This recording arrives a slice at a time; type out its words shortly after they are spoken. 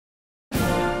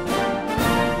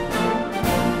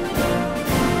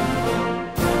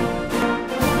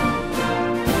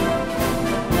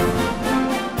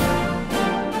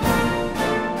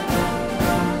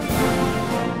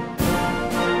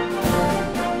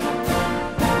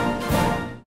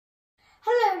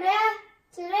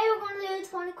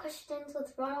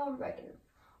with Ronald Reagan.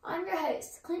 I'm your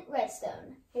host, Clint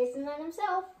Redstone. Here's the man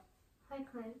himself. Hi,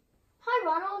 Clint. Hi,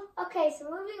 Ronald. Okay, so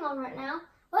moving on right now.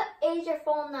 What is your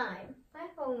full name? My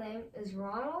full name is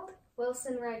Ronald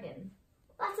Wilson Reagan.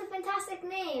 That's a fantastic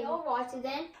name. All righty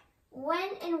then. When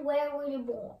and where were you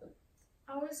born?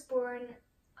 I was born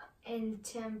in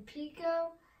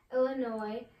Tampico,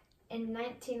 Illinois in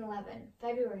 1911,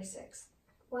 February 6th.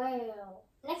 Well,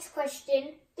 next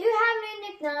question. Do you have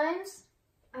any nicknames?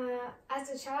 As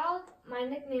a child, my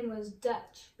nickname was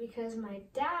Dutch because my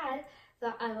dad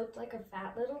thought I looked like a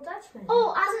fat little Dutchman.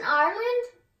 Oh, as in Ireland?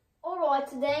 Alright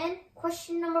then,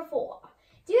 question number 4.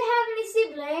 Do you have any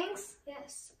siblings?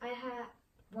 Yes, I have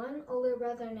one older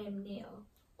brother named Neil.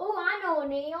 Oh, I know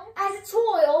Neil. As a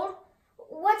child,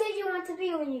 what did you want to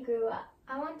be when you grew up?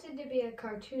 I wanted to be a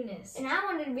cartoonist. And I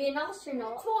wanted to be an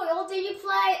astronaut. As a child, did you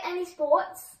play any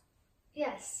sports?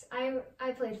 Yes,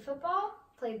 I played football,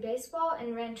 played baseball,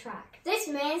 and ran track. This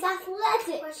man's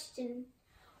athletic. Question.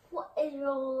 What is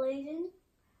your religion?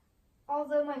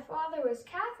 Although my father was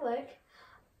Catholic,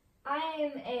 I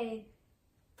am a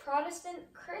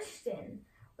Protestant Christian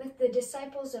with the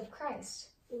Disciples of Christ.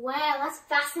 Wow, that's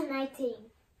fascinating.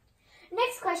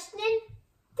 Next question.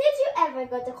 Did you ever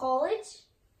go to college?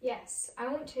 Yes, I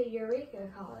went to Eureka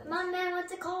College. My man went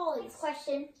to college. Next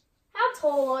question. How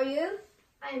tall are you?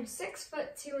 I am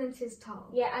 6'2" tall.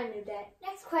 Yeah, I knew that.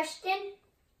 Next question.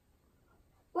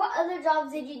 What other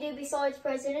jobs did you do besides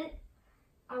president?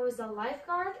 I was a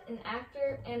lifeguard, an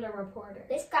actor, and a reporter.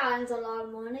 This guy earns a lot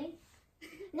of money.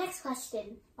 Next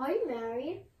question. Are you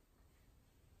married?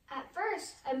 At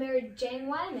first, I married Jane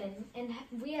Wyman, and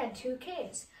we had 2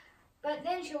 kids. But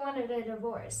then she wanted a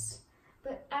divorce.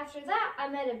 But after that, I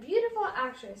met a beautiful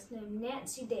actress named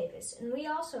Nancy Davis, and we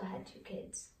also had 2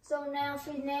 kids. So now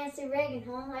she's Nancy Reagan,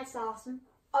 huh? That's awesome.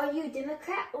 Are you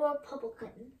Democrat or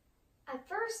Republican? At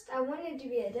first, I wanted to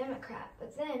be a Democrat,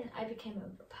 but then I became a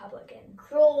Republican.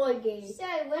 Crikey. So,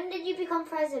 when did you become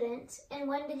president, and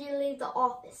when did you leave the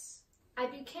office? I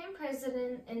became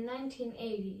president in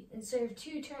 1980 and served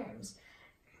 2 terms,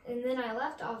 and then I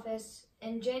left office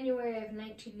in January of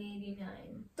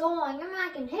 1989. Darn, you're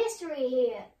making history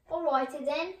here. Alrighty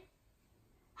then.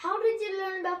 How did you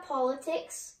learn about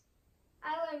politics?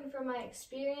 I learned from my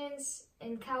experience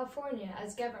in California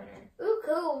as governor. Ooh,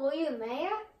 cool. Were you mayor?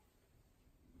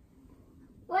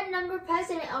 What number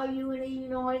president are you in the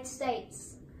United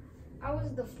States? I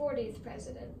was the 40th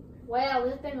president. Well,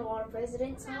 there's been a lot of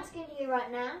presidents. I'm asking you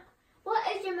right now,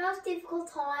 what is your most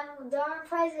difficult time during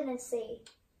presidency?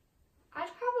 I'd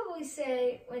probably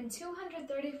say when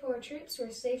 234 troops were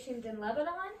stationed in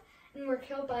Lebanon and were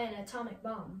killed by an atomic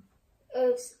bomb.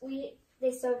 Oops,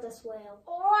 they served us well.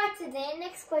 Alright, then,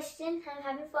 next question. I'm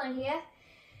having fun here.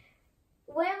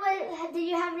 Did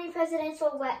you have any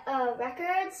presidential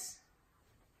records?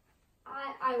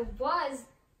 I was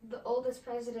the oldest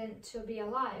president to be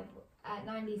alive at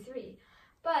 93,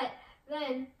 but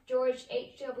then George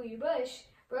H.W. Bush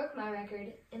broke my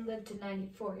record and lived to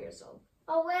 94 years old.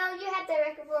 Oh, well, you had that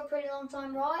record for a pretty long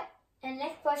time, right? And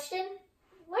next question,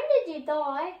 when did you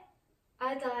die?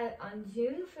 I died on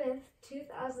June 5th,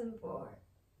 2004.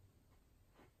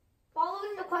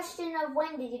 Following the question of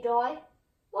when did you die,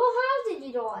 well, how did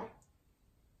you die?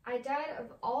 I died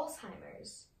of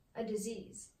Alzheimer's, a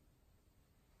disease.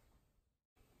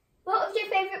 What was your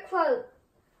favorite quote?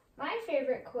 My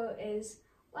favorite quote is,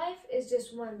 "Life is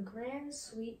just one grand,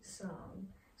 sweet song."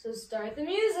 So start the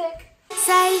music.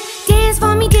 Say, dance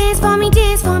for me, dance for me,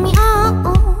 dance for me, oh.